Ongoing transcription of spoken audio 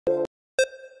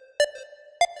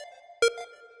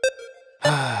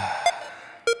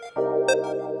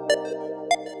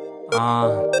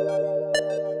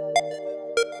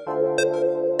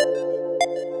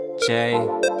J.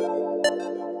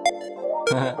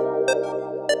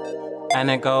 And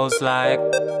it goes like,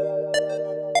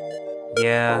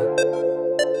 yeah.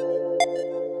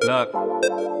 Look,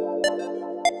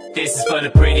 this is for the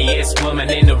prettiest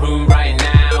woman in the room right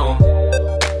now.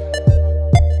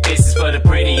 This is for the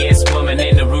prettiest woman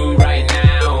in the room right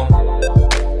now.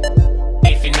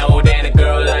 If you know that a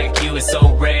girl like you is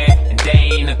so rare, and there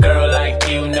ain't a girl like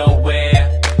you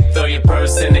nowhere, throw your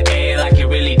purse in the air like you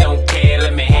really don't care.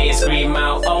 Let me hear you scream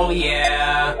out, oh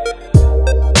yeah.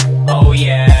 Oh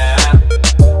yeah.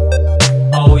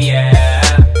 Oh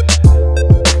yeah.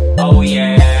 Oh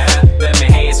yeah. Let me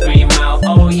hear you scream out,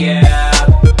 oh yeah.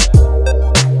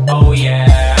 Oh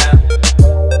yeah.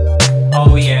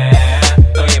 Oh yeah.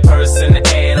 Throw your purse in the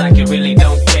air like you really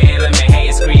don't care. Let me hear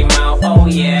you scream out, oh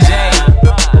yeah.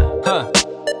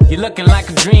 You're looking like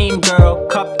a dream, girl.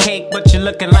 Cupcake, but you're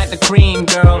looking like the cream,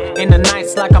 girl. In the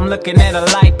nights like I'm looking at a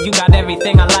light. You got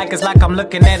everything I like, it's like I'm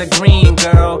looking at a green,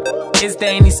 girl. Is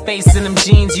there any space in them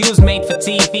jeans? You was made for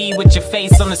TV with your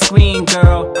face on the screen,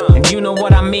 girl. And you know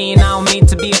what I mean, I don't mean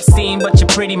to be obscene, but you're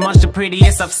pretty much the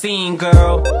prettiest I've seen,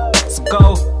 girl. So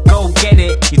go get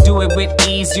it. You do it with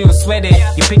ease, you don't sweat it.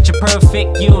 You picture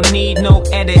perfect, you don't need no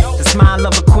edit. The smile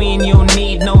of a queen, you don't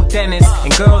need no dentist.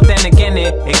 And girl, then again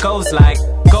it goes like,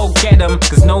 go get them,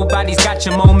 cause nobody's got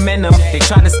your momentum. They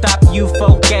try to stop you,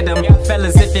 forget them.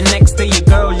 Fellas, if you're next to your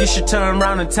girl, you should turn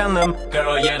around and tell them,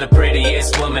 girl, you're the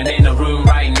prettiest woman in the room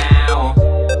right now.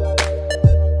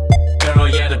 Girl,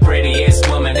 you're the prettiest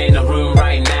woman in the room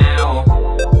right now.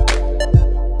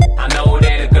 I know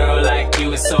that a girl like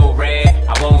you is so rare.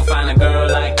 I won't find a girl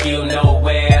like you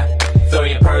nowhere. Throw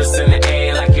your purse in the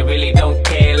air like you really don't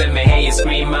care. Let me hear you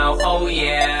scream out, oh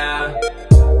yeah.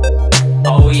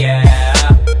 Oh yeah.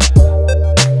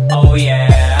 Oh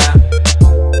yeah.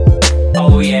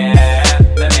 Oh yeah.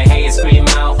 Let me hear you scream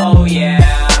out, oh yeah.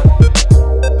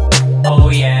 Oh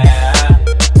yeah.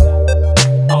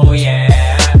 Oh yeah.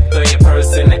 Throw your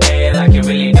purse in the air like you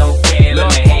really don't care. Let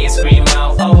me hear you scream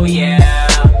out, oh yeah.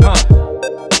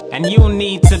 And you don't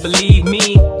need to believe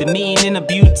me. The meaning of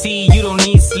beauty, you don't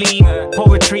need sleep.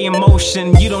 Poetry and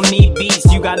motion, you don't need beats.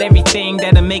 You got everything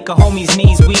that'll make a homie's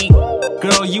knees weak.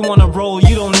 Girl, you wanna roll,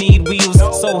 you don't need wheels.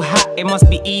 So hot, it must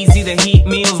be easy to heat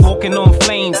meals. Walking on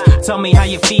flames, tell me how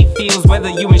your feet feels. Whether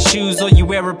you in shoes or you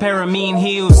wear a pair of mean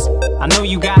heels. I know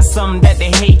you got something that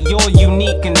they hate. You're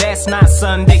unique and that's not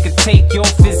something they could take. Your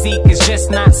physique is just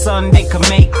not something they could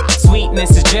make.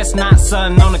 Sweetness is just not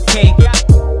something on a cake.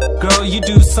 Girl, you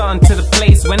do something to the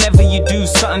place. Whenever you do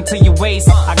something to your waist,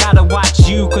 I gotta watch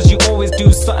you, cause you always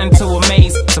do something to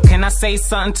amaze. So can I say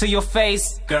something to your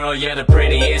face? Girl, you're the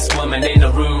prettiest woman in the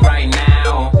room right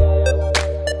now.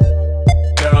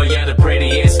 Girl, you're the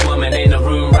prettiest woman in the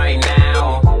room right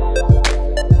now.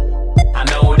 I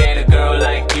know that a girl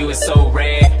like you is so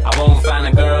rare. I won't find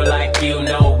a girl like you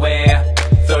nowhere.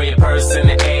 Throw your purse in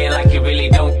the air like you really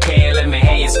don't care. Let me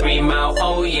hear you scream out,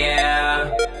 oh yeah.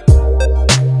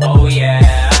 Oh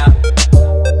yeah.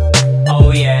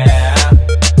 Oh yeah.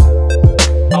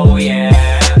 Oh yeah.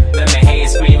 Let me hear you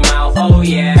scream out, oh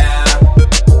yeah.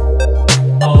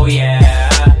 Oh yeah.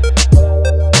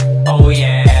 Oh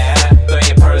yeah. Throw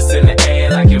your purse in the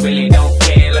air like you really don't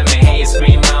care. Let me hear you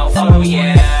scream out, oh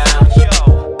yeah.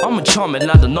 I'm a charming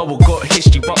lad, I know I got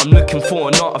history, but I'm looking for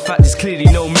an artifact, there's clearly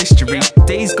no mystery.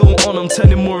 Days go on, I'm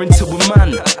turning more into a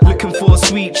man. Looking for a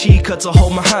sweet chica to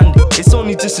hold my hand. It's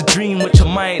only just a dream which I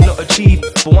might not achieve,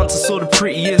 but once I saw the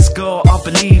prettiest girl, I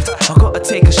believed. I gotta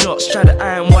take a shot, strike the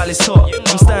iron while it's hot.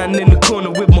 I'm standing in the corner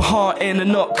with my heart in a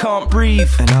knot, can't breathe.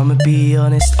 And I'ma be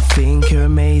honest, I think you're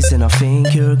amazing, I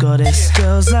think you're a goddess.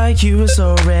 Girls like you are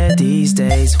so rare these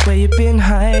days. Where you been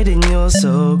hiding, you're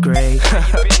so great.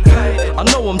 I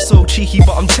know I'm so cheeky,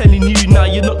 but I'm telling you now,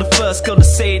 you're not the first girl to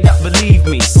say that, believe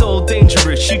me. So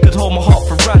dangerous, you could hold my heart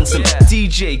for ransom.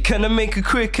 DJ, can I make a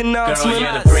quick announcement?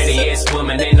 Girl, you're the prettiest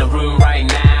woman in the room right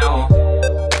now.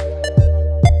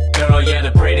 Girl, you're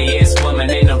the prettiest woman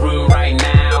in the room right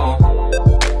now.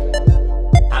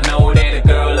 I know that a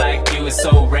girl like you is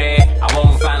so rare. I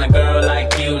won't find a girl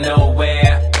like you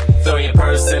nowhere. Throw your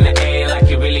purse in the air like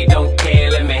you really don't care.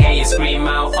 Let me hear you scream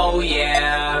out, oh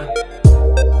yeah.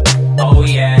 Oh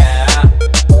yeah.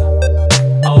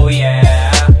 Oh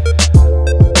yeah.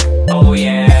 Oh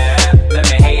yeah.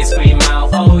 Let me hear you scream out,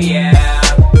 oh yeah.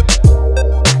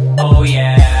 Oh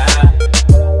yeah.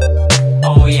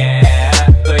 Oh yeah.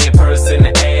 Throw your purse in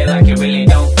the air like you really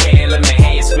don't care. Let me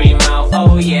hear you scream out,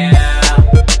 oh yeah.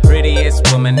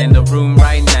 Prettiest woman in the room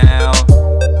right now.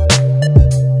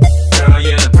 Girl,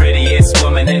 you're the prettiest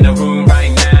woman in the room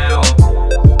right now.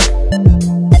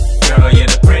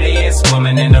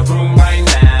 woman in the room